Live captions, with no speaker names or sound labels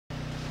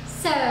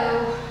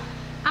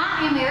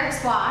I am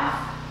Eric's wife,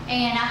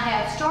 and I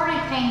have started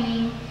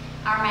painting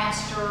our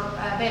master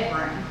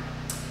bedroom.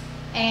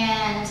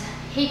 And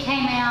he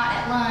came out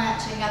at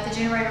lunch and got the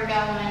generator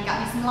going,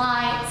 got me some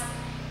lights,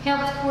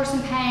 helped pour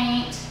some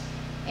paint,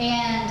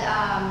 and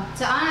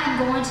so I am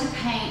going to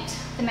paint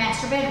the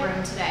master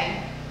bedroom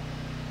today.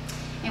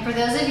 And for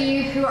those of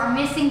you who are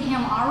missing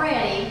him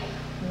already,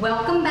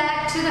 welcome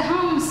back to the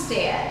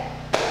homestead.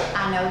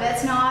 I know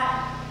that's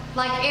not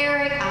like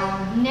Eric.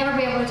 I'll never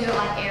be able to do it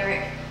like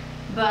Eric,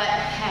 but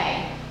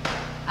hey,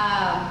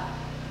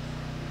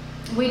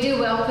 we do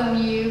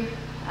welcome you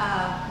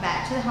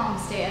back to the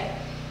homestead,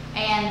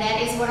 and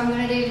that is what I'm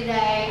going to do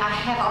today. I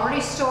have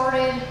already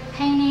started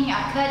painting.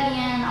 I cut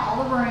in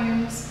all the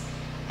rooms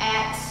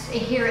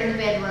here in the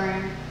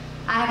bedroom.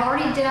 I have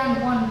already done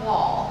one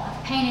wall.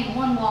 I've painted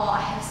one wall. I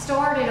have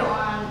started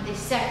on the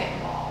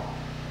second wall.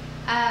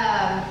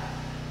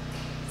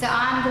 So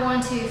I'm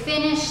going to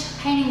finish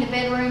painting the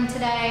bedroom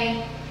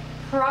today.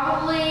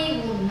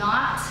 Probably will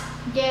not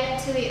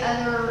get to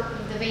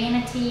the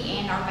vanity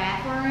and our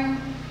bathroom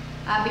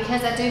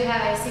because I do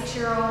have a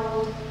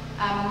 6-year-old.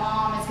 My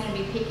mom is going to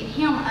be picking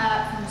him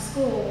up from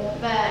school,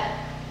 but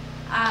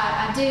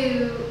I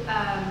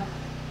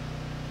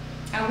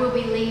will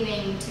be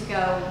leaving to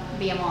go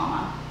be a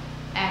mama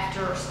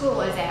after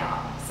school is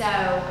out. So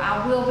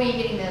I will be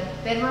getting the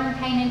bedroom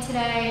painted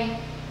today.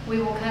 We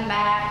will come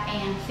back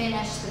and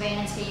finish the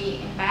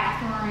vanity and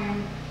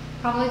bathroom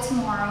probably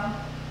tomorrow.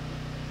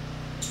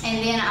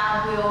 And then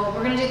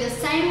we're going to do the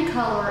same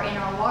color in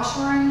our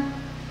washroom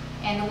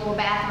and the little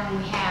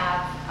bathroom we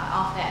have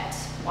off that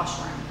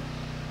washroom.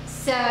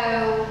 So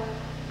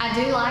I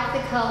do like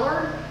the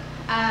color.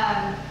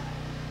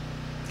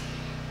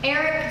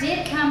 Eric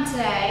did come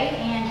today,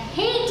 and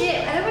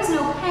there was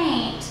no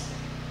paint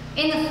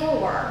in the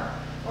floor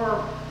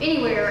or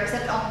anywhere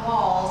except on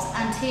walls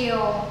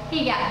until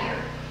he got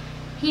here.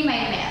 He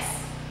made a mess.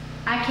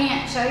 I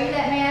can't show you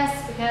that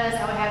mess because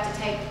I would have to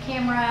take the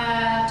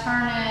camera,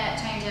 turn it,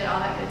 change it, all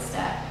that good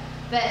stuff.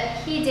 But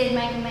he did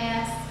make a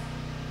mess.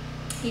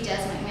 He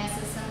does make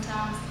messes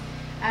sometimes.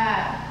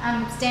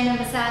 I'm standing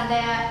beside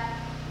that.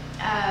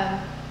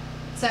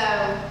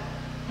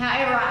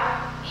 However,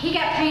 he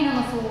got paint on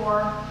the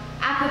floor.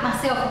 I put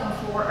myself on the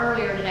floor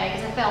earlier today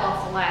because I fell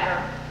off the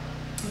ladder.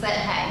 But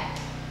hey,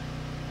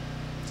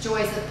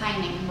 joys of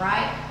painting,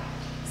 right?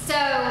 So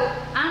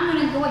I'm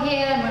going to go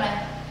ahead. I'm going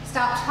to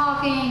stop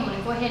talking. I'm going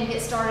to go ahead and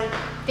get started.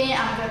 Then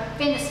I'm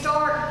going to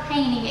start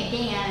painting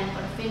again. I'm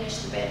going to finish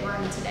the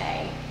bedroom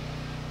today.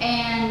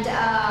 And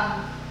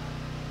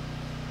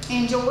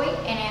enjoy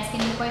and ask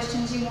any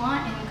questions you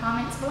want in the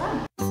comments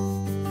below.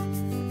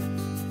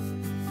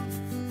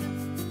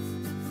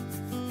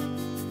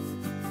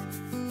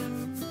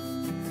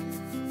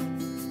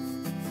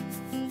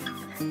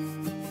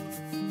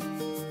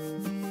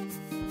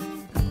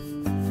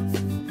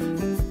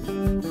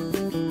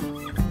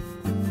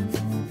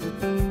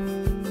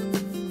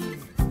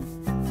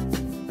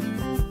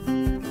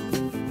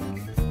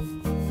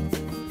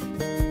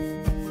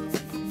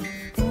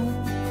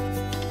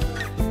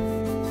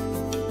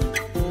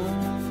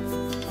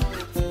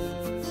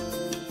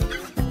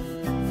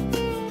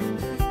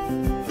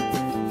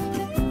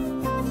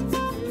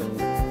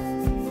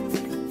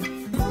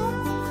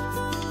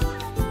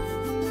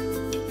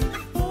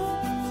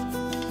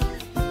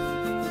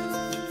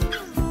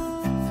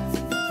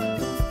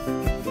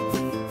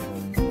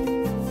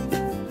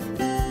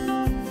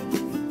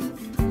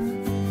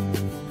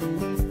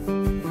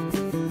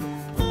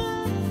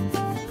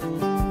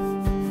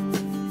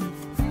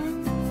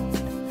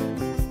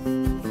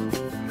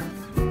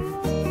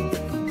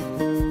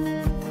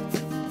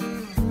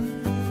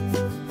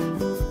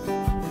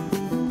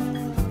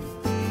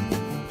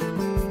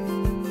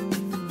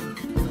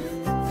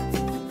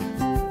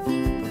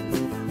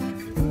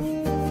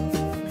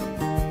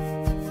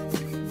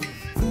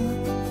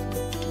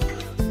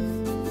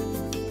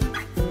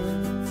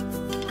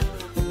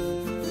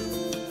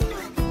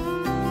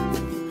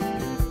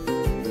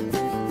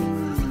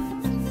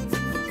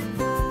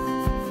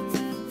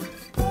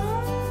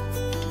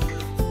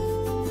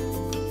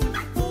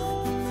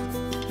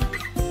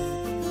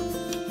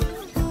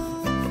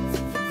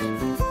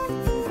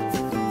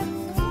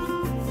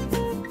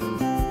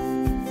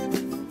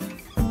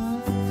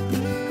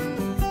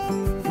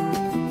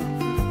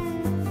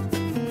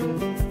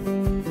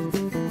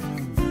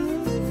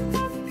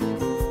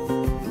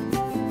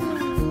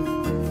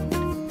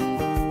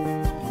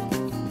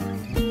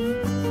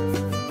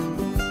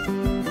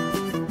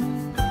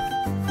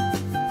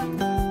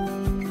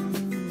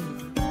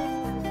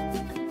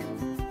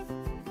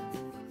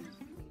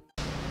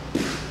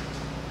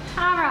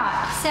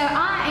 So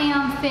I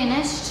am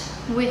finished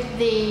with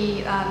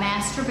the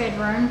master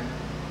bedroom,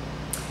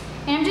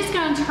 and I'm just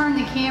going to turn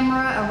the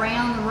camera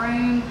around the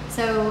room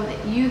so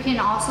that you can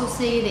also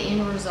see the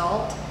end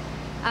result.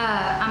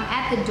 I'm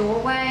at the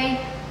doorway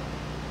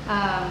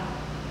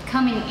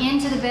coming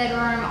into the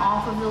bedroom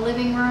off of the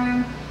living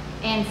room,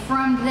 and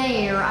from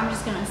there I'm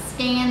just going to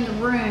scan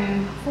the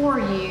room for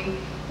you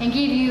and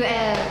give you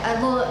a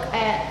look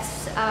at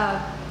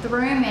the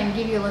room and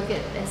give you a look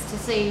at this to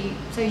see,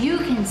 so you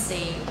can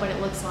see what it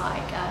looks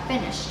like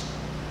finished.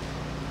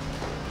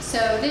 So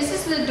this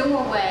is the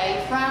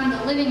doorway from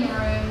the living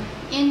room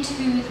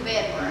into the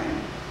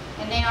bedroom.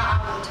 And now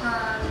I will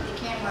turn the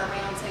camera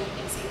around so you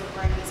can see the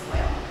room as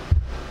well.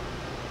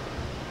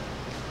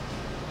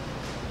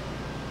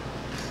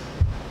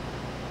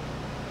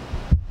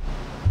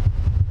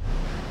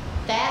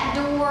 That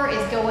door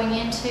is going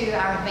into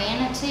our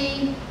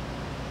vanity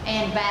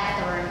and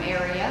bathroom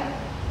area.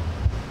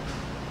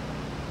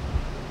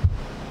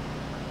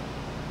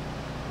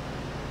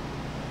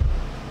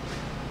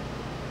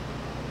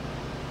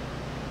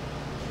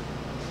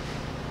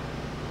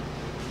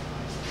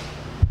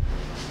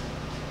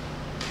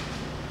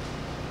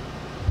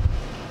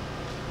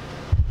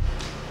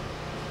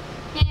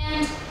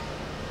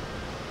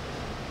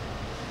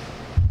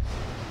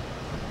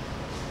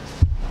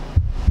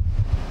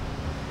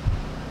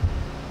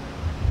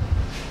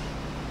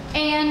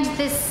 And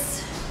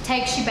this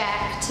takes you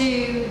back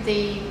to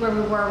where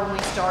we were when we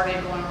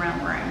started going around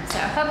the room. So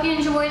I hope you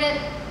enjoyed it.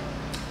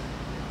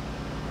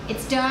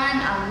 It's done.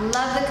 I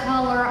love the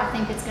color. I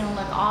think it's going to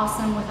look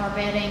awesome with our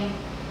bedding.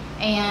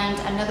 And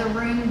another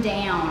room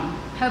down.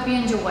 Hope you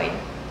enjoyed.